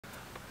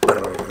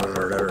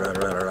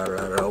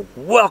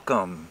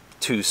Welcome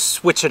to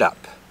Switch It Up.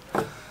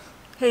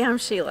 Hey, I'm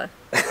Sheila.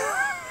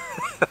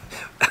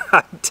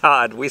 I'm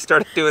Todd. We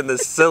started doing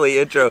this silly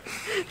intro.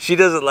 She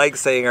doesn't like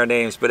saying our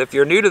names, but if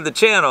you're new to the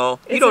channel,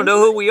 you don't know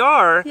who we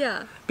are.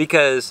 Yeah.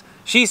 Because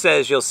she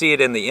says you'll see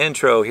it in the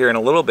intro here in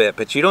a little bit,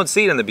 but you don't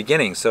see it in the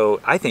beginning. So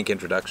I think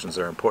introductions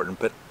are important,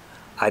 but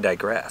I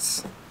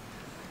digress.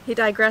 He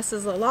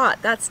digresses a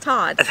lot. That's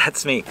Todd.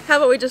 That's me. How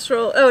about we just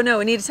roll? Oh no,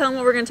 we need to tell him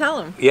what we're going to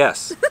tell him.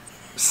 Yes.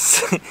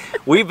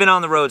 We've been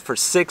on the road for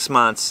 6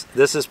 months.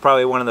 This is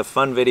probably one of the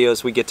fun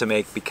videos we get to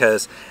make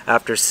because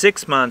after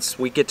 6 months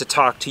we get to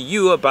talk to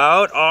you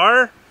about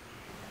our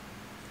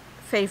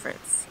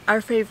favorites. Our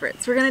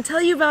favorites. We're going to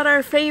tell you about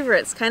our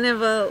favorites. Kind of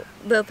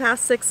the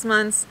past 6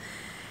 months.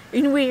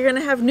 You know, we're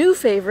going to have new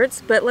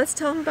favorites, but let's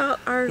tell them about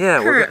our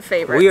current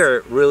favorites. We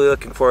are really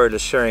looking forward to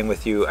sharing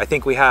with you. I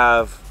think we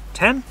have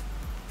 10,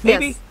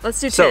 maybe? Yes, let's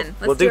do 10. So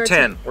let's we'll do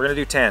 10. We're going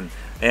to do 10.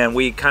 And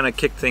we kind of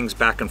kick things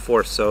back and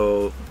forth,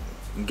 so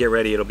get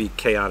ready, it'll be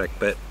chaotic.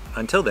 But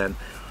until then,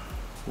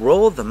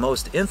 roll the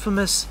most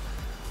infamous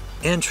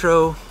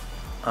intro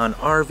on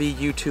RV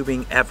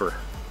YouTubing ever.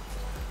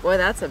 Boy,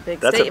 that's a big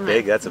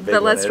statement. That's a big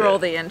But one, let's roll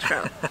the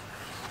intro.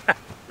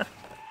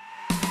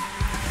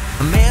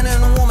 A man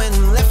and a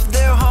woman left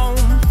their home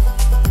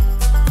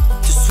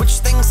to switch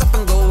things up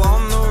and go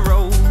on the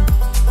road.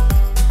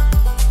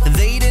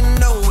 They didn't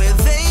know where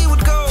they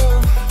would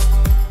go,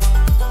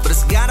 but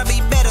it's gotta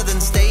be better than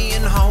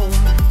staying home.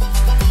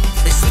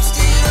 They switched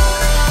it up.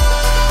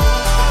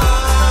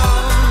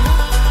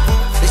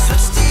 They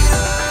switched it up.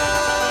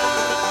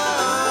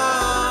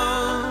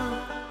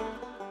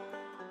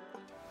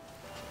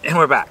 And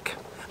we're back.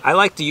 I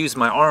like to use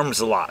my arms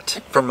a lot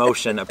for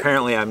motion.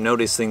 Apparently I'm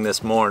noticing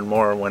this more and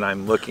more when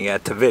I'm looking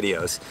at the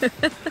videos.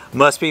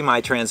 Must be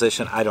my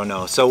transition, I don't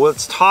know. So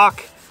let's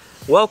talk.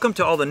 Welcome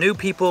to all the new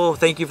people.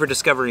 Thank you for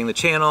discovering the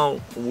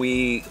channel.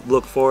 We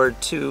look forward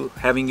to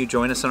having you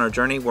join us on our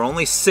journey. We're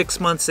only 6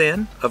 months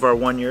in of our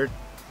 1-year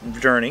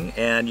journey,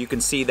 and you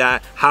can see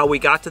that how we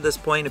got to this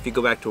point if you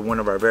go back to one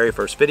of our very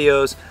first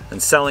videos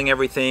and selling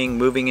everything,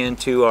 moving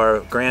into our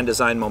Grand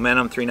Design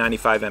Momentum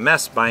 395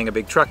 MS, buying a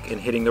big truck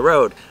and hitting the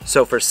road.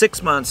 So for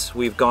 6 months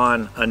we've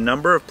gone a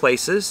number of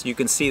places. You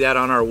can see that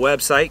on our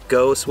website,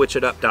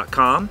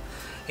 GoSwitchItUp.com,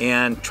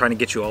 and trying to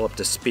get you all up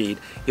to speed.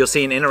 You'll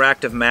see an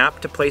interactive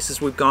map to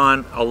places we've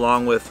gone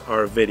along with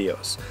our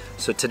videos.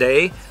 So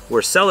today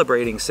we're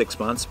celebrating 6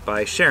 months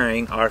by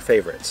sharing our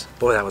favorites.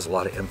 Boy, that was a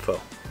lot of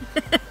info.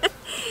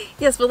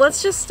 Yes, but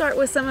let's just start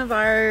with some of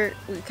our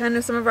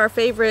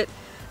favorite.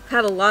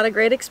 Had a lot of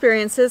great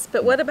experiences,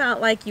 but what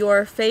about like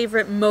your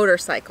favorite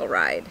motorcycle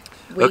ride?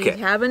 We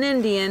have an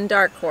Indian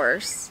dark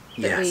horse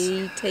that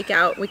we take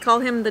out. We call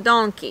him the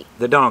donkey.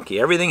 The donkey.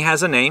 Everything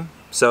has a name.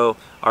 So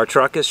our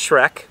truck is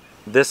Shrek.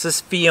 This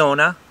is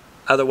Fiona,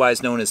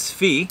 otherwise known as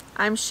Fee.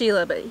 I'm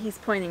Sheila, but he's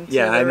pointing to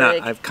the rig.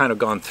 not. I've kind of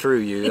gone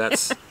through you.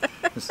 That's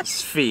this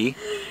is Fee,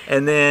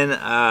 and then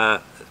our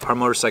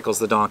motorcycle's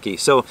the donkey.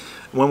 So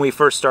when we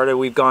first started,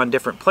 we've gone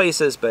different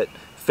places, but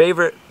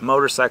favorite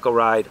motorcycle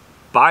ride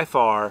by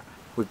far,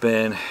 we've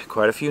been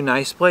quite a few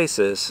nice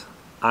places.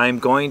 I'm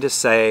going to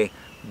say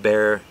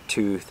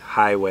Beartooth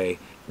Highway.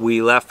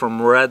 We left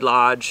from Red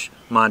Lodge,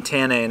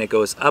 Montana, and it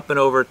goes up and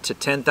over to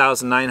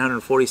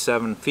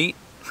 10,947 feet.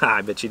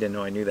 I bet you didn't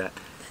know I knew that.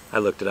 I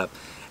looked it up.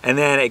 And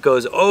then it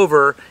goes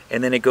over,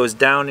 and then it goes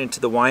down into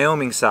the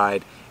Wyoming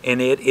side,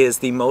 and it is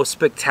the most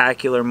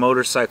spectacular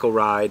motorcycle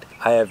ride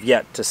I have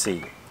yet to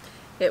see.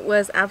 It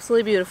was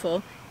absolutely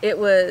beautiful. It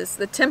was,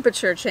 the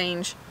temperature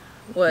change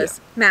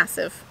was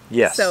massive.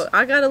 Yes. So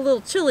I got a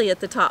little chilly at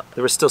the top.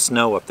 There was still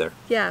snow up there.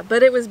 Yeah,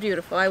 but it was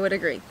beautiful. I would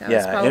agree. That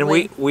was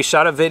probably... and we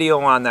shot a video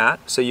on that,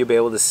 so you'll be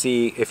able to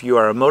see. If you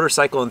are a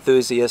motorcycle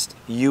enthusiast,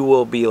 you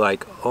will be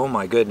like, oh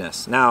my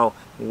goodness. Now,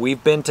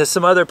 we've been to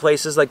some other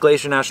places like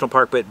Glacier National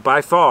Park, but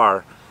by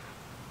far,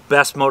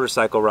 best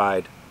motorcycle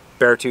ride,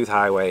 Beartooth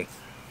Highway.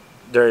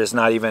 There is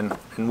not even,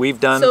 and we've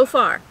done... So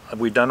far.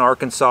 We've done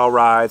Arkansas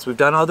rides, we've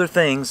done other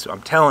things.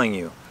 I'm telling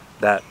you,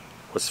 that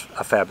was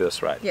a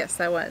fabulous ride. Yes,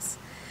 that was.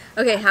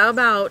 Okay, how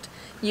about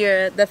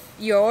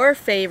your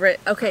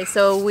favorite? Okay,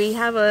 so we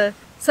have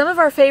some of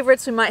our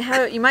favorites. We might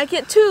have, you might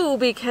get two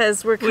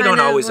because we don't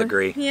always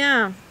agree.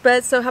 Yeah,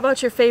 but so how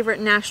about your favorite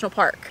national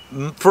park?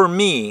 For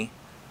me,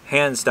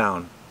 hands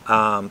down.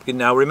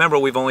 Now remember,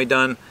 we've only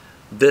done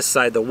this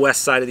side, the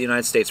west side of the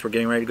United States. We're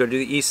getting ready to go to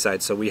the east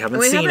side, so we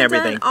haven't seen everything. We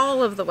haven't done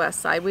all of the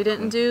west side. We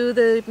didn't do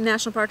the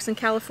national parks in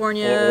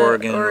California or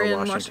Oregon or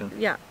in Washington.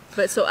 Yeah,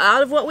 but so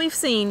out of what we've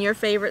seen, your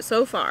favorite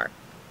so far?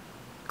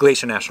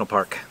 Glacier National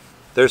Park.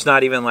 There's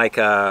not even like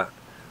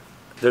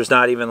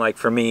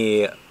for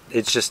me,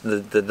 it's just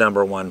the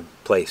 #1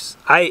 place.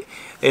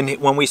 And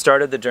when we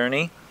started the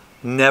journey,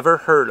 never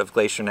heard of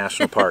Glacier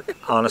National Park.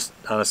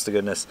 honest to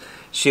goodness.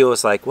 Sheila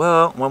was like,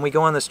 well, when we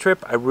go on this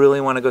trip, I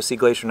really want to go see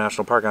Glacier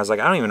National Park. And I was like,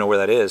 I don't even know where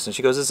that is. And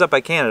she goes, it's up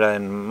by Canada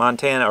in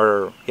Montana,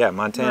 or yeah,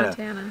 Montana.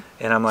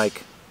 And I'm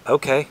like,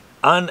 okay.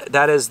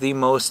 That is the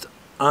most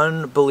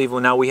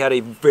unbelievable. Now, we had a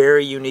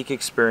very unique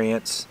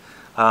experience.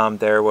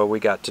 there where we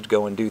got to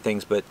go and do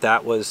things, but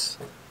that was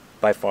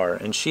by far.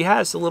 And she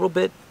has a little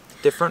bit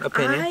different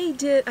opinion.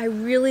 I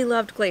really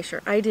loved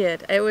Glacier. I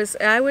did.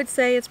 I would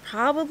say it's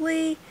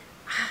probably,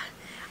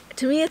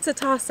 to me, it's a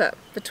toss-up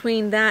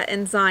between that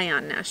and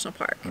Zion National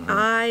Park.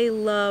 I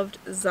loved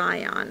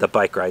Zion. The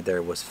bike ride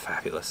there was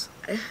fabulous.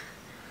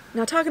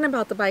 Now, talking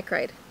about the bike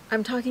ride,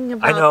 I'm talking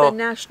about the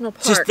national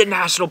park. Just the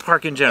national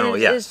park in general,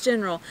 yeah. It is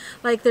general.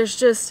 Like, there's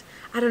just,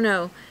 I don't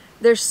know,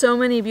 there's so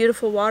many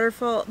beautiful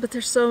waterfalls, but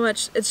there's so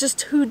much, it's just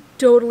two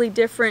totally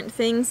different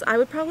things. I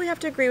would probably have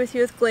to agree with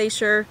you with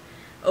Glacier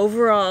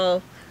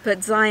overall,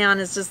 but Zion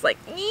is just like,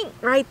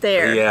 right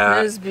there. Yeah.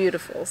 It was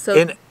beautiful. So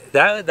and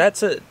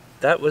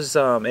that was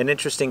an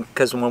interesting,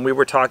 because when we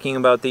were talking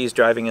about these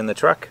driving in the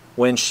truck,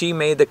 when she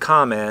made the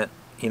comment,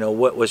 you know,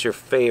 what was your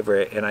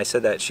favorite? And I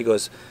said that, she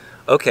goes,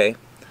 okay,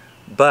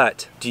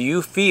 but do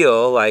you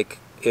feel like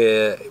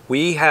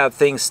we have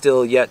things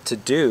still yet to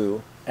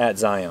do at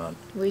Zion?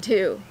 We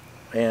do.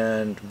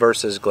 And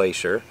versus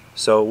Glacier.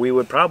 So we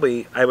would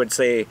probably, I would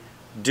say,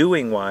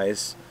 doing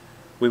wise,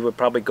 we would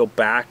probably go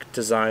back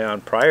to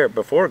Zion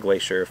before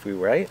Glacier, if we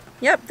were right.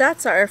 Yep,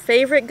 that's our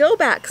favorite go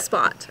back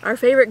spot. Our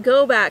favorite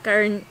go back,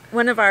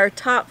 one of our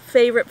top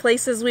favorite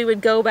places we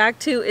would go back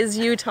to is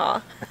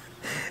Utah.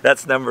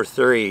 That's number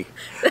 3.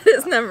 That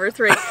is number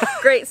 3.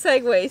 Great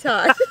segue,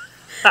 Todd.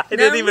 I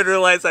didn't even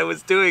realize I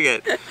was doing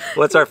it.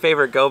 What's our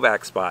favorite go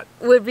back spot?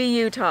 Would be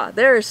Utah.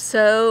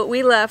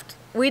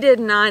 We did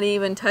not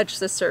even touch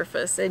the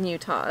surface in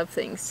Utah of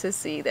things to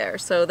see there.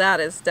 So that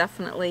is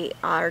definitely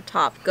our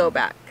top go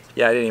back.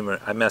 Yeah,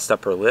 I messed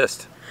up her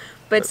list.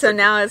 But so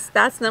now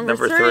that's number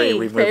 3.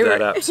 We moved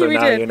that up. So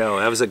now you know,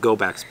 that was a go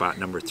back spot,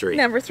 number 3.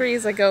 Number 3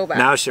 is a go back.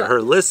 Now her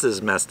list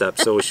is messed up,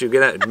 so she's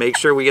gonna make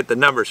sure we get the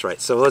numbers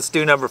right. So let's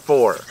do number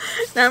 4.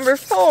 Number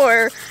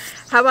 4,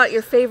 how about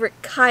your favorite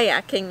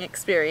kayaking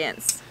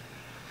experience?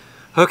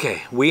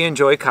 Okay, we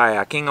enjoy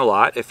kayaking a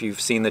lot if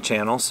you've seen the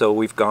channel, so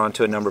we've gone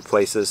to a number of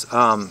places.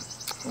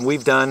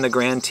 We've done the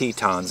Grand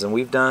Tetons and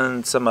we've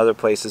done some other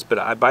places,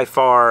 but by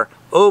far,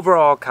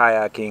 overall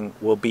kayaking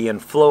will be in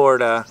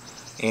Florida.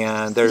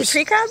 And there's the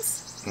tree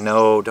crabs?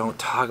 No, don't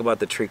talk about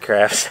the tree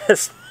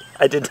crabs.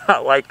 I did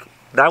not like,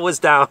 that was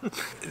down.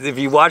 If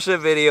you watch the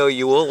video,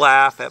 you will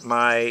laugh at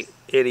my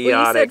idiotic.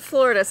 Well, you said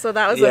Florida, so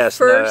that was the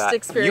first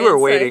experience. You were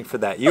waiting for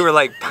that. You were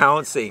like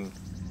pouncing.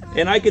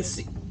 And I could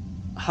see,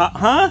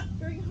 huh?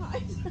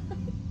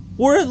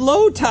 We're at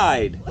low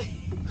tide.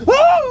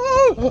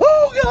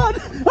 Oh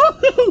God!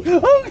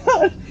 Oh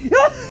God!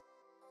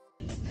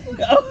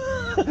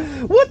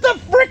 What the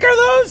frick are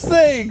those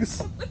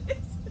things?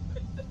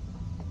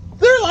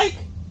 They're like,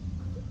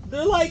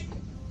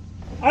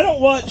 I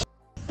don't want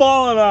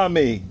falling on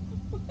me.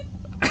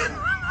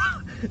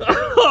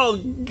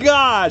 Oh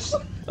gosh!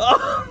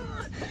 Oh,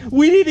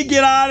 we need to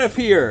get out of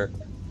here.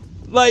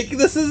 Like,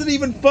 this isn't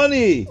even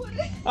funny.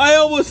 I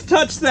almost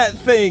touched that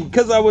thing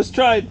because I was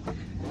trying.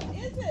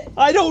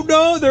 I don't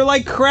know, they're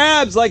like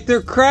crabs, like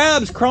they're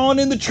crabs crawling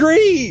in the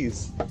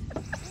trees.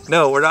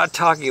 No, we're not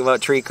talking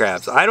about tree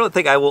crabs. I don't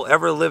think I will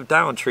ever live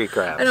down tree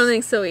crabs. I don't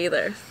think so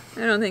either.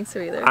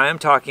 I am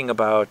talking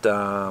about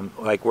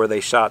like where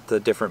they shot the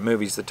different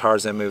movies, the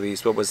Tarzan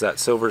movies. What was that?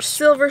 Silver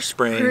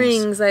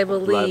Springs, I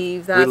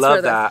believe. We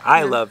love that.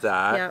 I love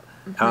that. Yeah.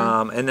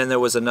 And then there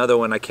was another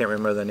one I can't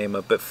remember the name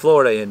of, but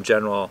Florida in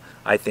general,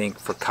 I think,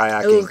 for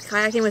kayaking. Ooh,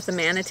 kayaking with the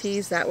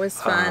manatees, that was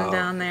fun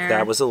down there.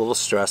 That was a little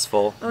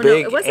stressful. Oh,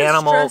 Big no, it wasn't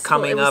animal stressful.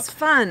 coming it was up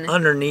fun.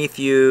 Underneath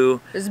you.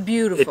 It was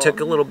beautiful. It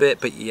took a little bit,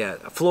 but yeah,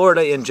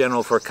 Florida in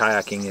general for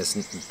kayaking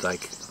is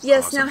like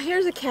yes, awesome. Now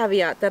here's a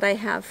caveat that I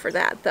have for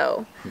that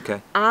though.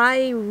 Okay.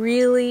 I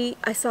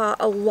saw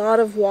a lot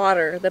of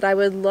water that I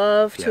would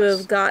love to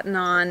have gotten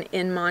on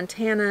in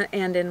Montana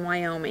and in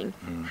Wyoming.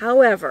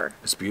 However,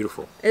 it's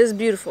beautiful. It is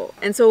beautiful.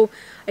 And so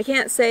I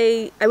can't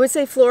say, I would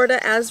say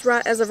Florida as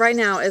of right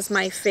now is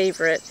my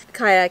favorite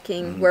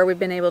kayaking where we've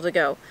been able to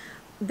go.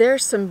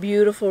 There's some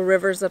beautiful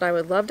rivers that I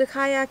would love to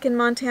kayak in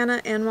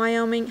Montana and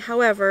Wyoming.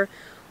 However,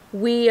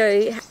 we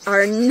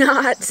are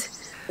not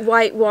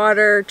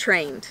whitewater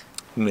trained.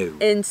 No.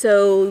 And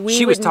so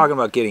she was talking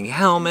about getting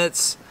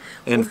helmets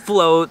and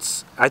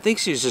floats. I think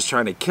she was just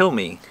trying to kill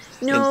me.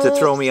 No, and to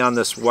throw me on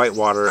this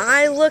whitewater.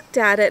 I looked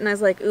at it and I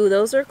was like, ooh,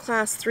 those are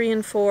class 3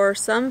 and 4,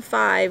 some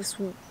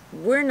 5s.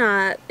 We're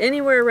not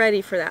anywhere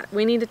ready for that.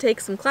 We need to take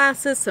some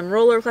classes, some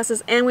roller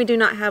classes, and we do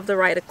not have the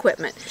right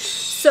equipment.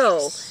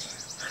 So,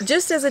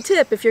 just as a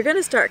tip, if you're going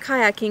to start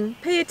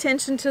kayaking, pay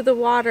attention to the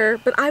water,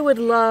 but I would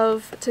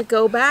love to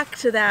go back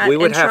to that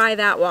and try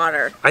that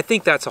water. I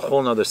think that's a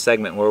whole nother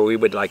segment where we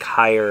would like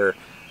hire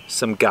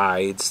some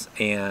guides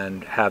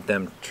and have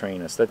them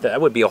train us.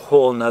 That would be a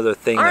whole nother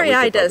thing.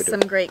 REI does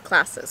some great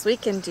classes. We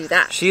can do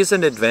that. She's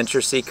an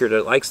adventure seeker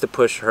that likes to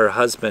push her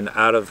husband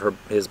out of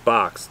his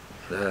box.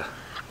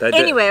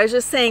 Anyway, I was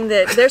just saying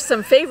that there's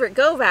some favorite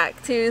go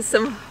back to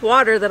some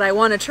water that I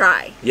want to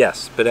try.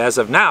 Yes, but as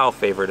of now,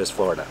 favorite is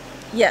Florida.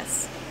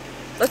 Yes.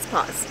 Let's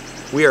pause.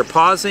 We are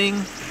pausing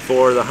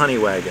for the honey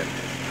wagon.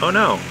 Oh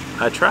no,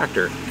 a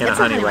tractor and a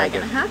honey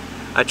wagon. Uh-huh.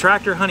 A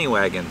tractor honey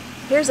wagon.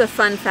 Here's a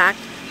fun fact.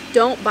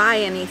 don't buy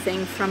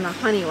anything from the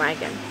honey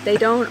wagon. They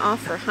don't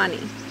offer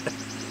honey.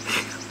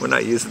 We're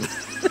not using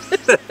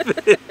that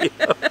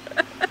video.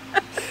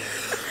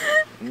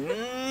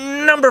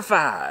 Number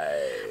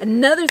 5.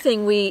 Another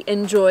thing we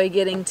enjoy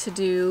getting to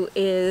do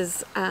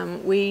is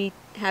we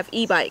have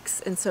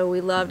e-bikes, and so we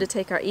love to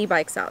take our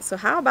e-bikes out. So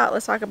how about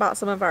let's talk about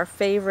some of our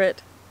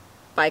favorite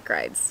bike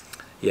rides.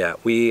 Yeah,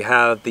 we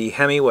have the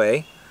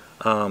Hemingway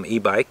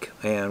e-bike,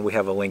 and we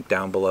have a link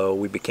down below.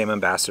 We became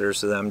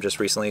ambassadors to them just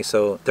recently,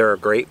 so they're a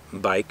great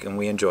bike and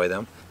we enjoy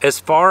them. As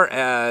far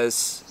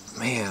as,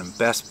 man,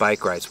 best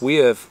bike rides,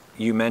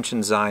 you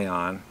mentioned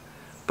Zion,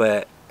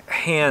 but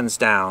hands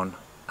down,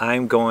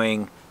 I'm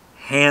going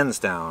hands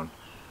down.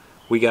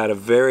 We got a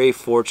very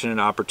fortunate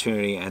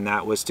opportunity, and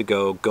that was to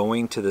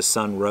going to the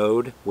Sun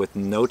Road with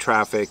no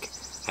traffic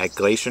at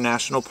Glacier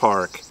National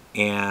Park.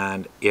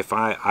 And if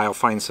I'll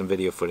find some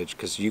video footage,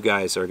 because you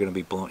guys are going to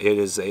be blown. It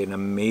is an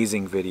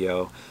amazing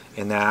video,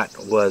 and that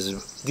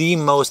was the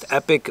most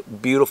epic,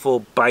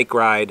 beautiful bike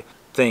ride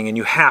thing. And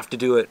you have to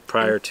do it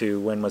prior to,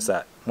 when was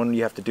that? When do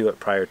you have to do it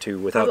prior to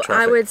without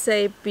traffic? I would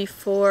say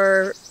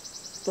before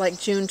like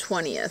June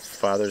 20th.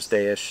 Father's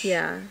Day-ish.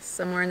 Yeah,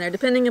 somewhere in there,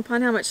 depending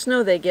upon how much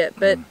snow they get.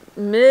 But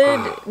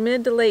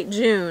mid to late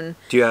June,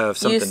 do you have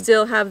something? You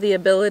still have the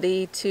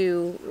ability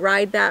to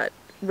ride that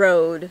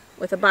road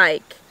with a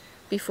bike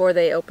before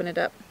they open it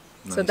up.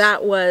 Nice. So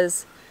that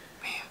was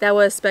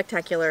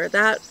spectacular. Is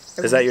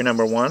that your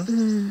number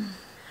 1?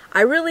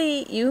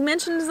 You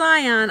mentioned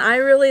Zion. I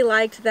really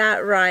liked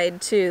that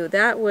ride too.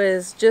 That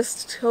was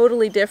just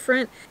totally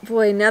different.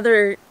 Boy,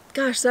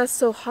 gosh, that's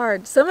so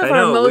hard. Some of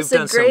our most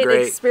great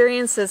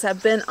experiences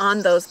have been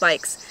on those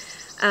bikes.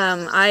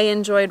 I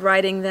enjoyed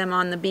riding them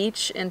on the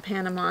beach in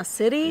Panama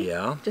City.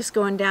 Yeah. Just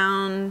going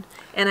down,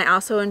 and I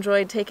also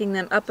enjoyed taking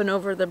them up and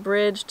over the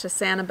bridge to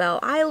Sanibel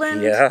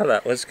Island. Yeah,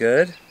 that was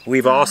good.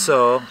 We've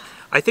also,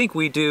 I think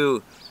we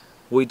do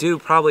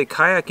probably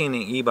kayaking and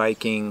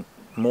e-biking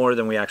more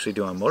than we actually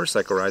do on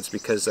motorcycle rides,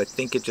 because I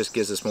think it just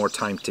gives us more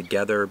time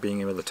together,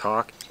 being able to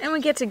talk. And we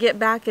get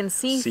back and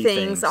see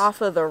things off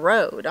of the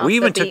road. We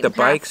even took the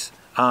bikes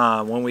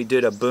when we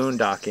did our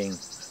boondocking.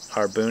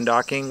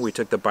 We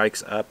took the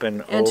bikes up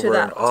and over,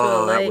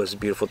 and that was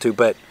beautiful too.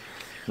 But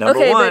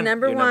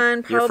number one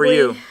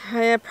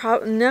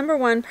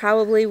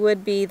probably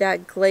would be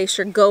that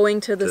Glacier,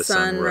 going to the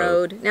Sun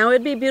Road. Now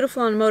it'd be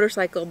beautiful on a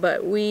motorcycle,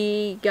 but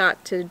we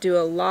got to do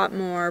a lot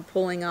more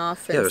pulling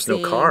off. And there's no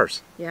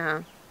cars.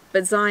 Yeah,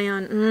 but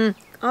Zion,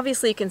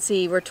 obviously you can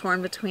see we're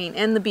torn between,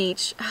 and the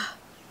beach.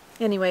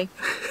 Anyway,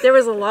 there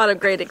was a lot of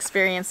great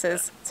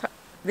experiences.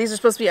 These are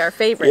supposed to be our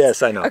favorites.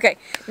 Yes, I know. Okay,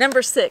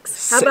 number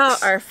 6. How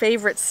about our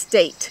favorite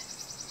state?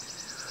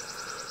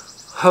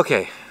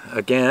 Okay,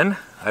 again,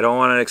 I don't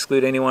want to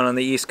exclude anyone on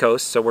the East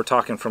Coast, so we're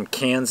talking from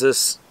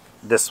Kansas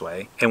this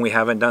way, and we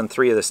haven't done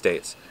 3 of the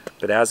states.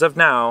 But as of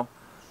now,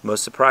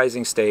 most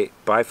surprising state,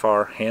 by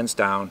far, hands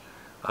down,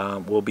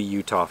 will be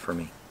Utah for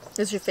me.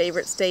 Is your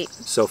favorite state?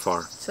 So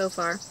far. So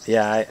far.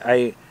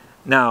 Yeah,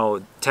 now,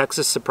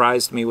 Texas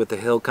surprised me with the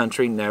hill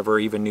country. Never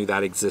even knew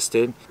that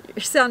existed.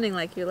 You're sounding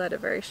like you led a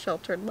very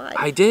sheltered life.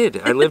 I did.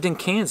 I lived in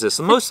Kansas.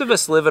 Most of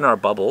us live in our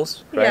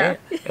bubbles, right?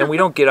 Yeah. And we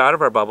don't get out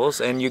of our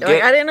bubbles. And I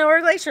didn't know where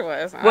Glacier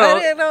was. Well, I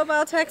didn't know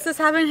about Texas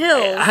having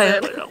hills.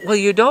 Well,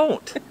 you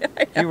don't.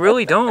 You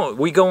really don't.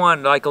 We go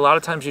on, like, a lot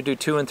of times you do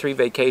 2 and 3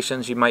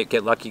 vacations. You might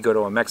get lucky, go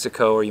to a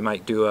Mexico, or you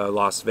might do a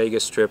Las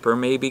Vegas trip, or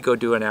maybe go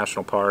do a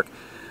national park.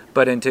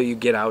 But until you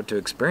get out to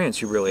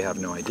experience, you really have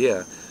no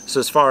idea. So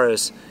as far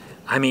as,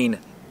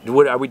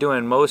 what are we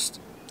doing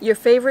most? Your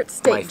favorite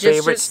state. My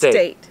favorite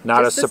state.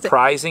 Not a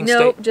surprising state?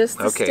 Nope, just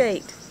the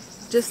state.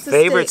 Just the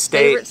favorite state.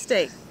 Favorite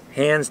state.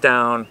 Hands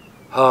down.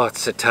 Oh,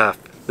 it's a tough.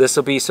 This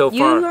will be so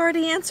far. You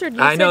already answered.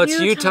 I know it's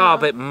Utah,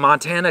 but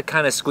Montana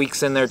kind of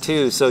squeaks in there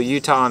too. So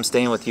Utah, I'm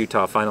staying with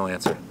Utah. Final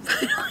answer.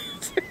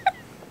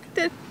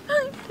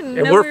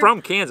 And we're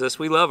from Kansas.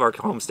 We love our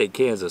home state,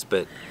 Kansas,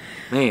 but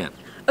man.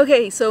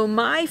 Okay, so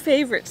my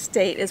favorite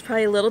state is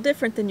probably a little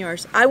different than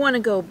yours. I want to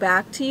go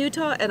back to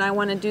Utah, and I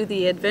want to do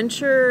the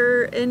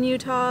adventure in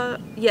Utah.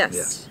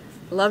 Yes.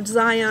 Loved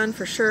Zion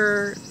for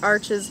sure,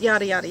 Arches,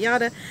 yada, yada,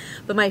 yada.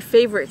 But my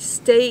favorite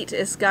state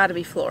has got to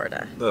be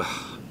Florida.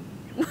 Ugh.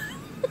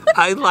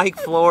 I like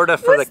Florida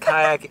for the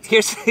kayak.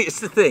 Here's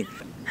the thing.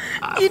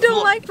 You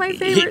don't like my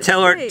favorite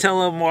state.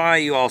 Tell them why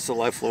you also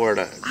like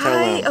Florida.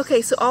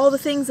 Okay, so all the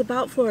things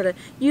about Florida.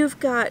 You've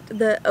got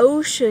the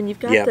ocean, you've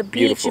got the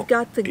beach, you've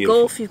got the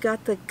Gulf, you've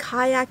got the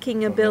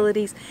kayaking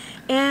abilities,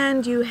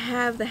 and you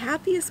have the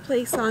happiest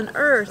place on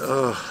earth.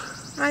 Ugh.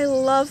 I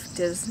love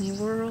Disney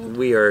World.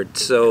 We are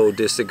so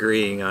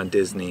disagreeing on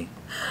Disney.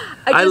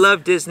 I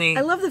love Disney.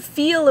 I love the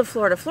feel of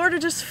Florida. Florida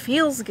just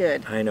feels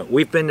good. I know.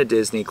 We've been to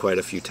Disney quite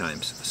a few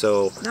times.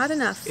 So not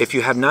enough. If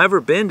you have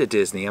never been to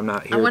Disney, I'm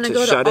not here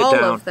to shut it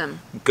down. All of them.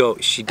 Go.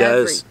 She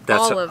does.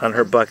 That's on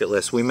her bucket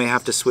list. We may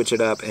have to switch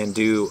it up and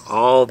do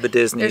all the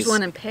Disneys There's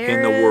one in Paris,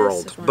 in the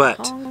world.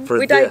 But for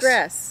we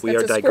digress. We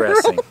are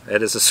digressing.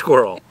 That is a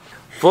squirrel.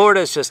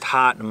 Florida is just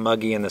hot and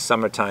muggy in the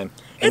summertime.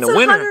 In the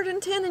winter,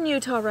 110 in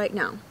Utah right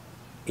now.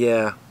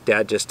 Yeah,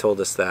 Dad just told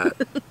us that.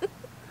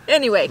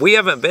 Anyway. We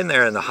haven't been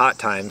there in the hot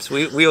times.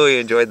 We really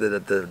enjoyed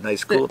the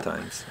nice cool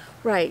times.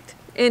 Right.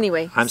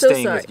 Anyway. I'm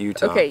staying with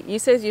Utah. Okay, you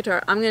say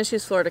Utah. I'm going to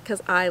choose Florida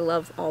because I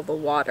love all the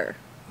water.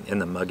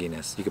 And the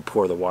mugginess. You could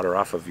pour the water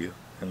off of you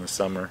in the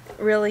summer.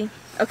 Really?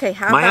 Okay,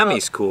 how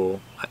Miami's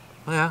cool.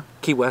 Yeah,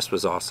 Key West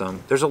was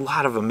awesome. There's a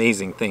lot of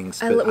amazing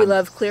things. We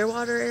love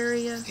Clearwater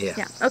area.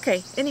 Yeah.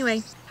 Okay,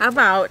 anyway, how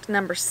about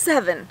number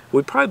 7?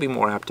 We'd probably be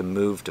more apt to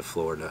move to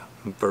Florida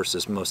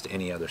versus most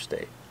any other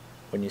state.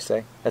 Wouldn't you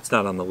say? That's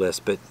not on the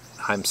list, but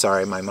I'm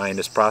sorry, my mind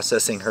is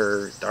processing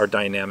our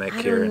dynamic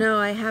here. I don't know.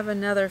 I have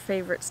another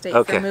favorite state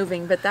for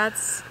moving, but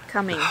that's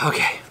coming.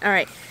 Okay. All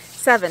right.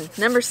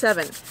 Number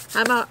 7.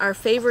 How about our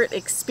favorite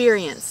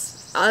experience?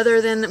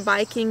 Other than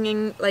biking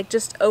and like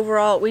just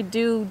overall, we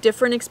do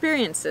different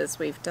experiences.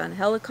 We've done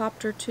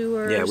helicopter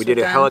tours. Yeah, we did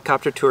a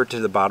helicopter tour to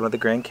the bottom of the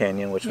Grand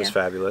Canyon, which was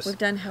fabulous. We've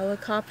done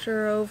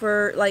helicopter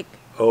over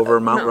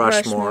Mount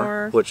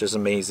Rushmore, which is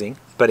amazing.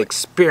 But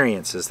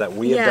experiences that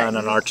we have done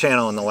on our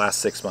channel in the last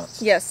 6 months.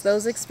 Yes,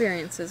 those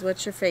experiences.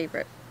 What's your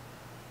favorite?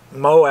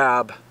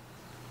 Moab,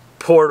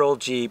 Portal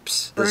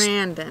Jeeps.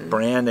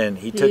 Brandon.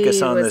 He took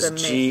us on this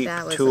Jeep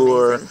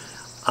tour.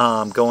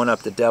 Going up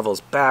the Devil's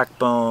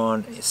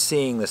Backbone,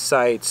 seeing the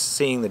sights,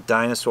 seeing the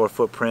dinosaur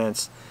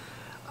footprints.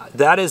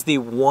 That is the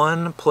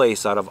one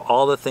place out of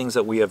all the things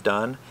that we have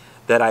done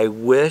that I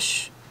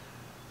wish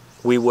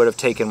we would have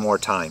taken more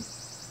time.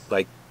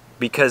 Like,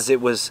 because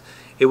it was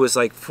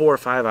like 4 or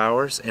 5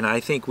 hours, and I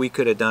think we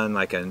could have done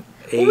like an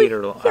 8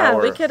 hour. Yeah,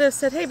 we could have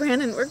said, hey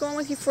Brandon, we're going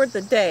with you for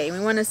the day. We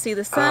want to see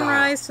the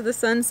sunrise to the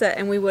sunset,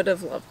 and we would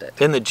have loved it.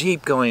 And the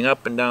Jeep going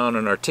up and down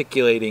and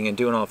articulating and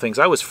doing all things.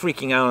 I was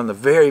freaking out in the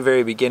very,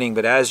 very beginning,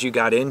 but as you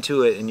got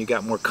into it and you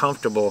got more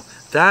comfortable,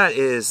 that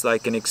is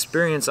like an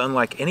experience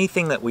unlike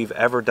anything that we've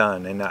ever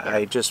done. And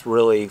I just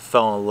really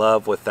fell in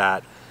love with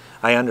that.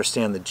 I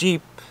understand the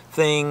Jeep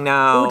thing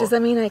now. Ooh, does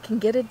that mean I can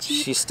get a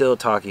Jeep? She's still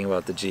talking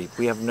about the Jeep.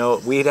 We'd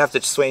have to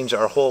change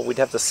our whole, we'd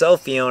have to sell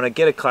Fiona,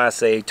 get a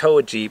Class A, tow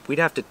a Jeep. We'd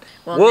have to,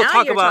 we'll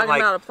talk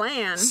about a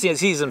plan.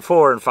 Season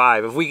 4 and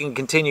 5. If we can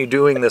continue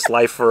doing this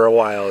life for a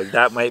while,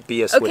 that might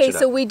be a switch. Okay,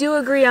 so we do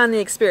agree on the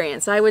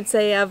experience. I would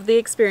say of the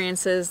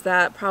experiences,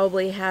 that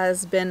probably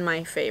has been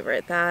my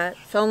favorite. That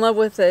fell in love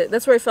with it.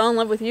 That's where I fell in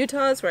love with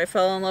Utah. That's where I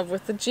fell in love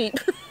with the Jeep.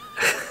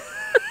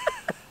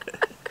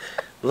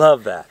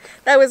 Love that.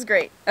 That was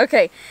great.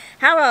 Okay,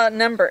 how about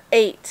number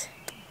 8?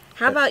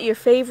 How about your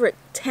favorite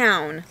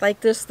town?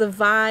 Like just the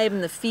vibe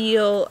and the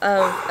feel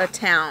of a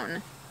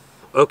town.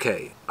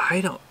 Okay,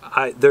 I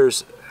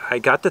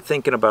got to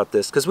thinking about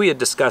this because we had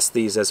discussed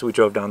these as we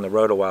drove down the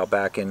road a while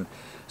back, and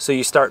so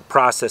you start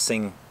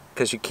processing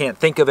because you can't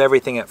think of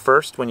everything at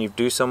first when you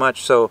do so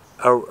much. So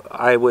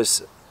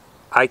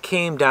I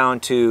came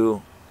down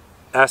to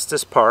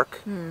Estes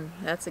Park.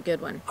 That's a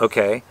good one.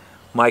 Okay.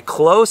 My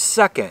close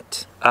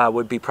second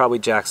would be probably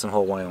Jackson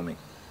Hole, Wyoming.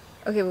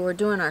 Okay, but we're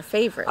doing our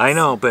favorites. I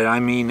know, but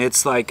I mean,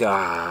 it's like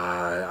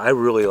I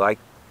really like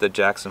the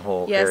Jackson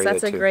Hole area too.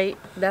 Yes,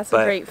 that's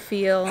a great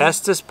feel.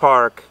 Estes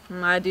Park.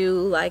 I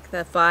do like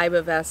the vibe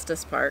of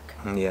Estes Park.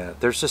 Yeah,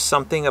 there's just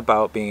something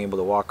about being able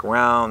to walk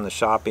around, the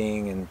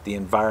shopping, and the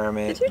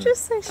environment. Did you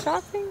just say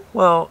shopping?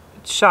 Well,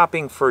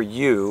 shopping for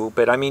you,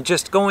 but I mean,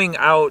 just going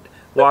out,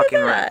 walking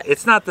around.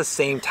 It's not the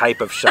same type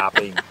of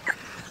shopping.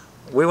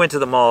 We went to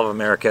the Mall of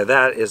America.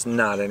 That's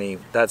not, I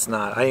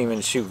didn't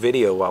even shoot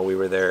video while we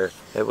were there.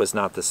 It was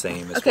not the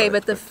same. Okay,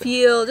 but the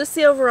feel, just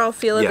the overall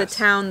feel of the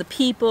town, the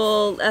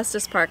people,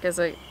 Estes Park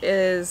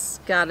is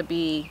gotta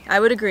be, I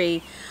would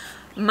agree.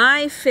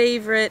 My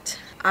favorite,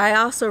 I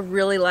also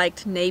really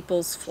liked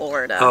Naples,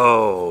 Florida.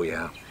 Oh,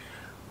 yeah.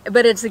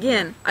 But it's,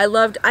 again,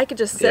 I could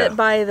just sit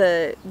by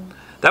the...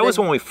 That was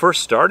when we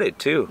first started,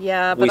 too.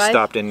 Yeah, but we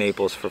stopped in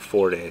Naples for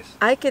 4 days.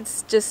 I could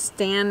just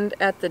stand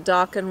at the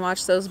dock and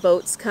watch those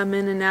boats come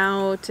in and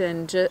out,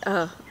 and just,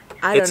 I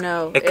don't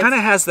know. It kind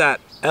of has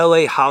that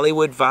LA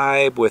Hollywood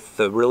vibe with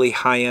the really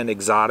high-end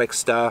exotic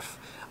stuff,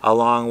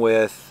 along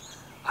with,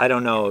 I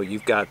don't know,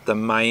 you've got the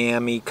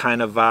Miami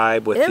kind of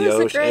vibe with the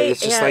ocean.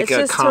 It's just like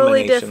a combination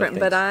totally different,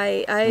 of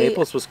things. But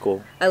Naples was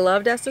cool. I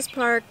loved Estes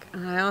Park,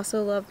 and I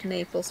also loved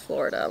Naples,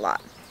 Florida a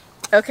lot.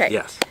 Okay.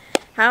 Yes.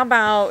 How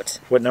about...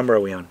 What number are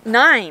we on?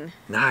 9.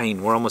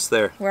 9. We're almost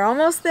there. We're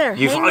almost there.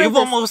 You've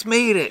almost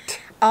made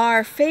it.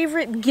 Our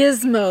favorite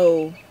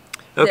gizmo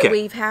that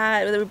we've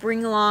had, that we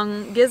bring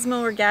along, gizmo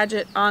or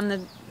gadget on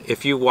the...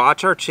 If you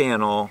watch our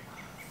channel,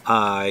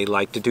 I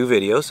like to do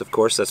videos. Of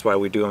course, that's why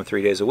we do them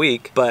 3 days a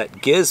week. But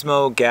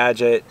gizmo,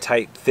 gadget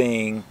type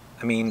thing,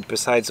 I mean,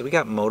 besides, we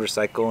got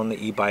motorcycle and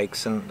the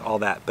e-bikes and all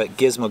that. But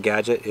gizmo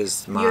gadget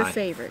is your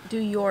favorite. Do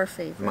your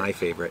favorite. My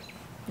favorite.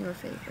 Your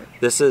favorite.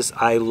 This is,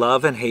 I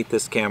love and hate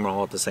this camera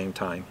all at the same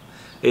time.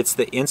 It's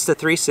the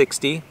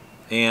Insta360,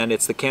 and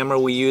it's the camera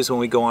we use when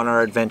we go on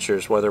our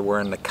adventures, whether we're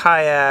in the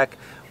kayak,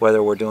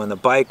 whether we're doing the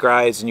bike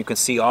rides, and you can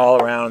see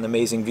all around the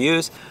amazing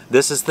views.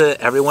 This is the,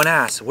 everyone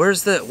asks,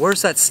 where's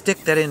that stick,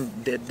 the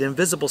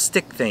invisible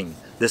stick thing?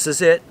 This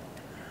is it.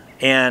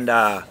 And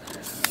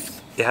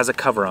it has a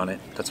cover on it.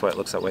 That's why it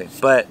looks that way.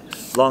 But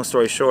long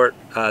story short,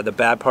 the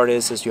bad part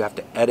is you have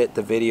to edit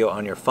the video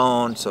on your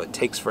phone, so it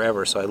takes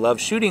forever. So I love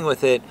shooting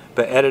with it,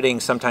 but editing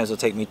sometimes will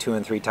take me 2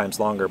 and 3 times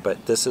longer.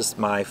 But this is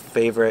my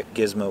favorite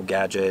gizmo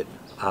gadget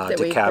that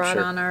to we capture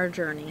brought on our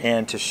journey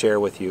and to share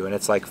with you. And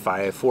it's like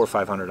 $400 or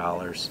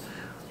 $500.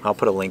 I'll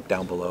put a link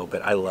down below,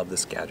 but I love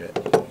this gadget.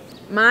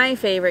 My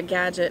favorite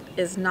gadget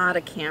is not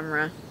a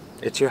camera.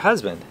 It's your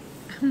husband.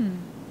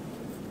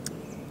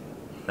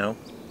 No?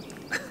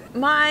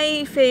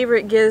 My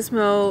favorite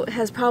gizmo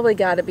has probably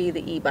got to be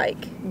the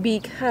e-bike,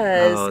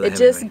 because it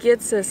just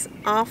gets us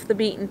off the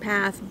beaten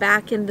path,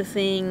 back into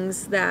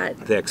things that...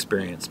 The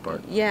experience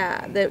part.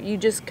 Yeah, that you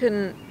just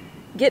couldn't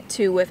get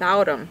to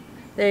without them.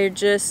 They're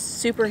just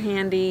super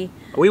handy.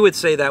 We would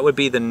say that would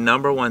be the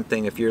 #1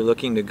 thing if you're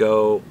looking to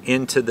go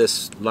into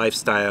this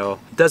lifestyle.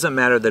 It doesn't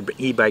matter the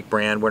e-bike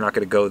brand, we're not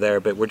going to go there,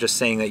 but we're just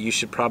saying that you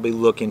should probably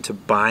look into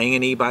buying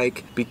an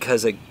e-bike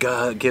because it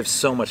gives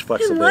so much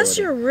flexibility. Unless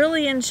you're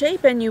really in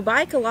shape and you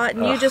bike a lot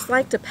and you just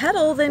like to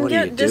pedal, then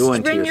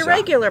just bring your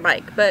regular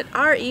bike. But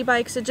our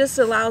e-bikes, it just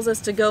allows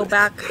us to go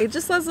back, it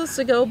just allows us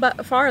to go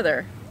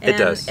farther. And, it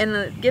does.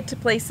 And get to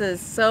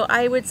places. So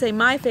I would say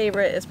my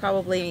favorite is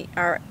probably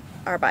our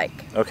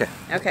bike. Okay.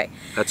 Okay.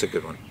 That's a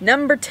good one.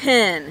 Number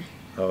 10.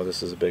 Oh,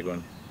 this is a big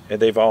one. And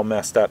they've all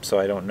messed up, so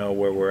I don't know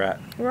where we're at.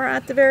 We're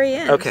at the very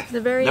end. Okay. The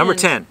very Number end.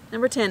 10.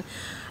 Number 10.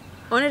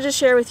 I wanted to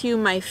share with you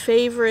my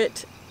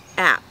favorite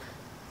app.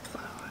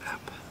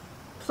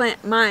 My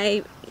favorite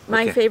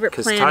planning app.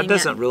 Because Todd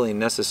doesn't really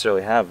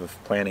necessarily have a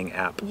planning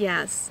app.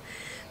 Yes.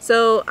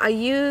 So I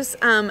use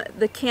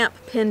the Camp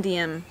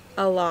Pendium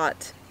a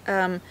lot.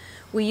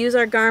 We use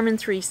our Garmin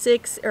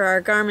 360 or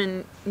our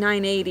Garmin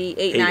 980,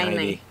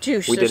 890.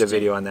 Juice, we did a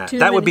video on that.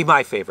 That would be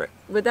my favorite.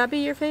 Would that be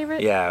your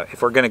favorite? Yeah,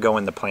 if we're going to go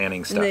in the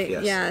planning stuff,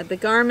 yes. Yeah, the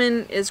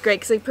Garmin is great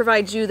because it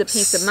provides you the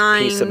peace of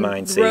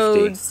mind, safety,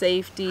 road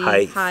safety,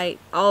 height,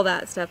 all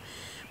that stuff.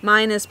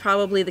 Mine is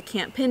probably the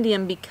Camp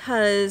Pendium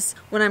because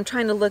when I'm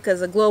trying to look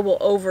as a global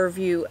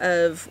overview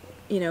of,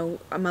 you know,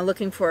 am I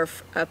looking for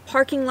a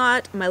parking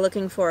lot? Am I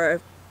looking for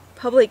a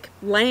public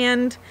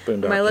land?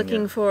 Am I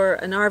looking for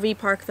an RV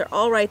park? They're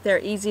all right there,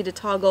 easy to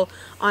toggle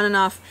on and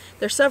off.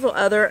 There's several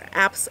other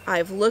apps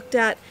I've looked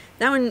at.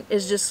 That one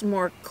is just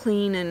more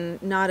clean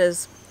and not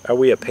as... Are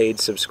we a paid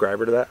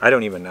subscriber to that? I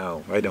don't even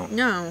know. I don't.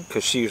 No.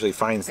 Because she usually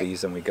finds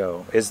these and we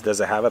go. Does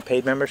it have a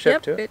paid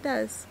membership too? Yep, it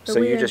does. So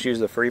you just use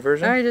the free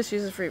version? I just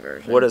use the free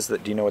version. What is do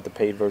you know what the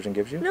paid version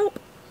gives you? Nope.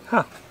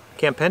 Huh.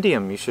 Camp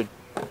Pendium, you should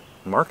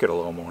market a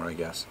little more, I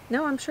guess.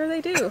 No, I'm sure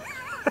they do.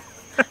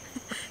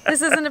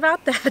 This isn't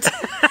about that.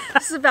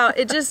 This is about,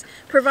 it just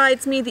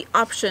provides me the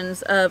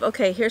options of,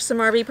 okay, here's some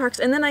RV parks,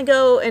 and then I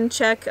go and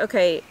check,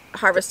 okay,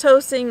 harvest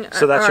hosting.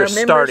 So that's your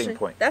starting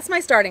point. That's my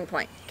starting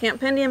point.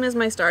 Camp Pendium is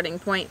my starting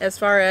point as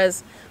far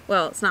as,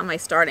 well, it's not my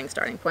starting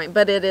point,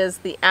 but it is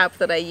the app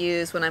that I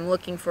use when I'm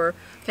looking for,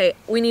 okay,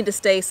 we need to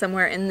stay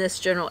somewhere in this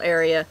general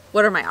area.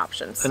 What are my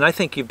options? And I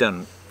think you've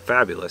done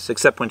fabulous,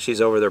 except when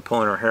she's over there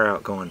pulling her hair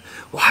out going,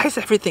 why is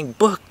everything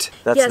booked?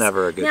 That's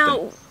never a good thing.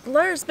 Now,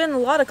 there's been a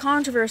lot of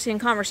controversy and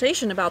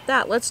conversation about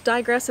that. Let's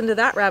digress into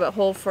that rabbit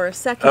hole for a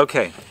second.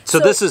 Okay, so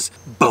this is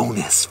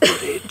bonus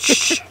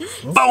footage.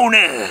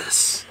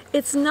 Bonus!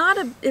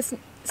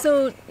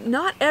 So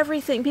not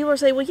everything, people are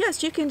saying, well,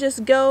 yes, you can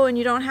just go and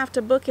you don't have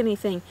to book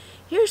anything.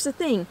 Here's the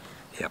thing.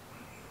 Yep.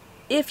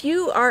 If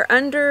you are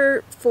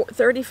under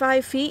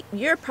 35 feet,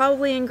 you're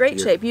probably in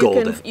great shape.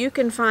 You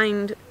can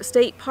find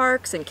state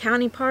parks and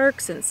county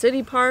parks and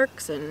city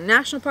parks and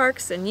national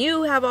parks, and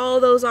you have all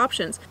those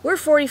options. We're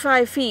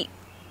 45 feet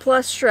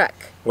plus Shrek.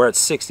 We're at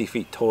 60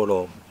 feet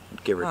total,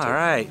 give or take. All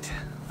right,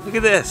 look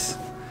at this.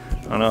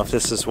 I don't know if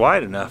this is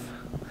wide enough.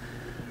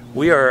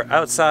 We are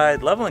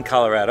outside Loveland,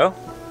 Colorado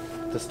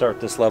to start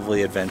this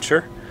lovely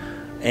adventure.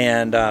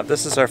 And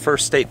this is our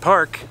first state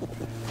park.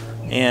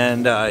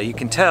 And you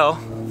can tell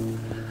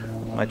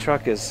my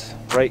truck is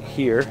right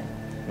here,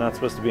 not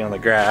supposed to be on the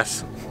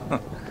grass.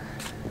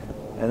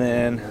 And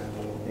then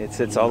it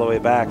sits all the way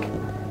back.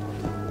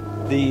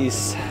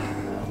 These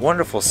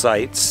wonderful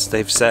sites,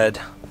 they've said,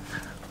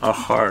 are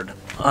hard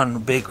on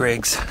big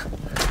rigs.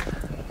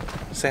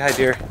 Say hi,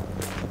 dear.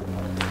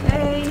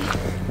 Hey,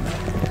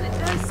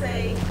 it does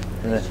say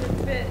it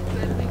should fit,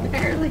 but we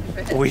barely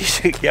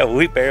fit.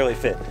 We barely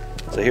fit.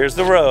 So here's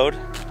the road.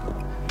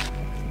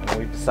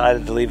 We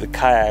decided to leave the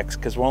kayaks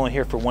because we're only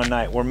here for one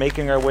night. We're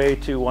making our way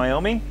to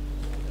Wyoming.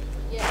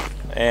 Yeah.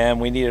 And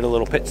we needed a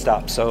little pit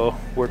stop, so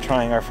we're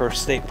trying our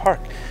first state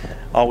park.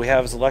 All we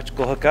have is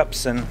electrical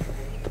hookups, and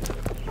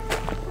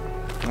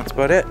that's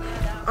about it.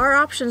 Our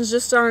options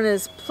just aren't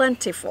as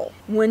plentiful.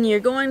 When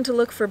you're going to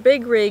look for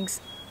big rigs,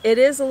 it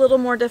is a little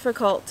more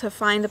difficult to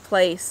find a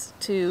place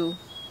to,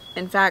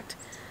 in fact,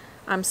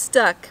 I'm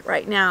stuck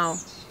right now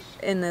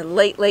in the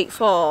late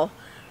fall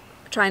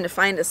trying to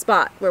find a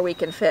spot where we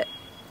can fit.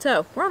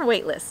 So we're on a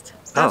wait list.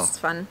 That's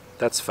fun.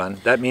 That's fun.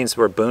 That means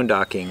we're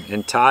boondocking,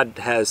 and Todd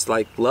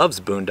loves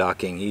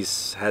boondocking.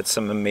 He's had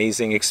some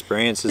amazing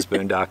experiences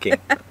boondocking.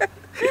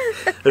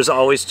 There's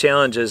always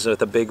challenges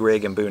with a big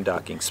rig and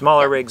boondocking.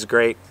 Smaller rig's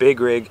great, big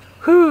rig,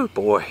 Whew,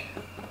 boy,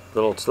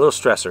 little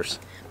stressors.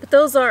 But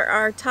those are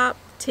our top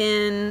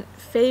 10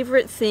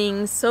 favorite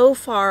things so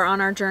far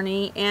on our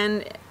journey,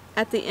 and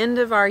at the end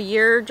of our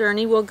year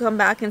journey, we'll come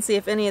back and see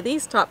if any of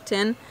these top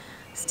 10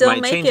 still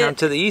might make change it.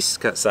 onto the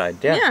east side.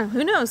 Yeah. Yeah,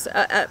 who knows?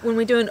 When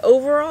we do an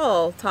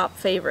overall top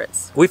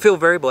favorites. We feel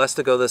very blessed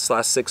to go this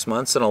last 6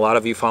 months, and a lot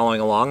of you following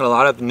along, and a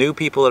lot of new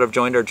people that have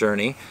joined our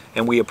journey,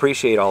 and we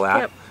appreciate all that.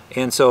 Yep.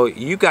 And so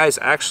you guys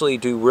actually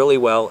do really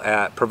well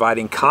at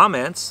providing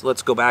comments.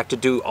 Let's go back to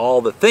do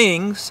all the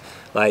things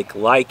like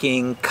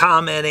liking,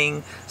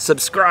 commenting,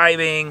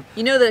 subscribing.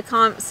 You know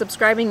that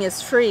subscribing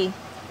is free.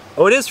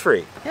 Oh, it is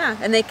free. Yeah,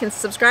 and they can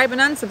subscribe and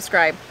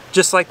unsubscribe.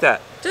 Just like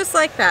that. Just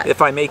like that.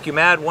 If I make you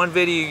mad one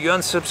video, you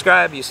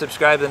unsubscribe, you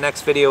subscribe to the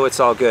next video, it's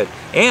all good.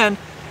 And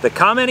the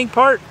commenting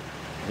part,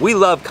 we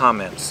love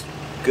comments,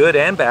 good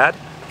and bad.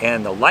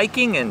 And the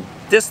liking and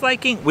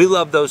disliking, we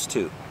love those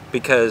too.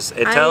 Because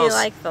it tells... I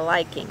like the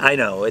liking. I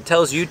know, it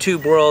tells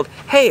YouTube world,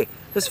 hey,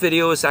 this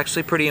video is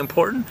actually pretty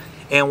important.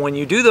 And when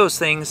you do those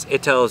things,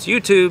 it tells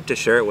YouTube to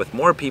share it with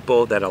more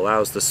people. That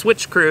allows the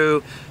Switch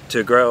crew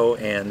to grow,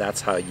 and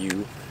that's how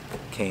you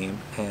came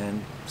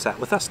and sat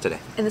with us today.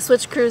 And the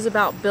Switch crew is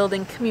about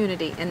building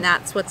community, and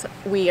that's what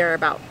we are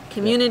about.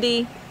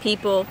 Community,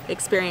 people,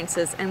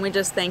 experiences, and we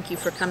just thank you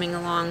for coming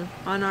along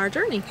on our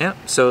journey. Yeah,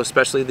 so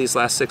especially these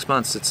last 6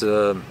 months, it's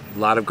a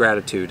lot of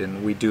gratitude,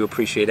 and we do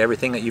appreciate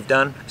everything that you've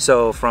done.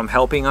 So from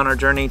helping on our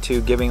journey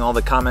to giving all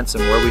the comments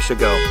and where we should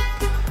go,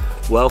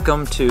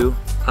 welcome to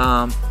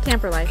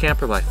Camper Life.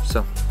 Camper Life.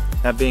 So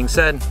that being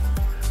said,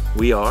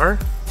 we are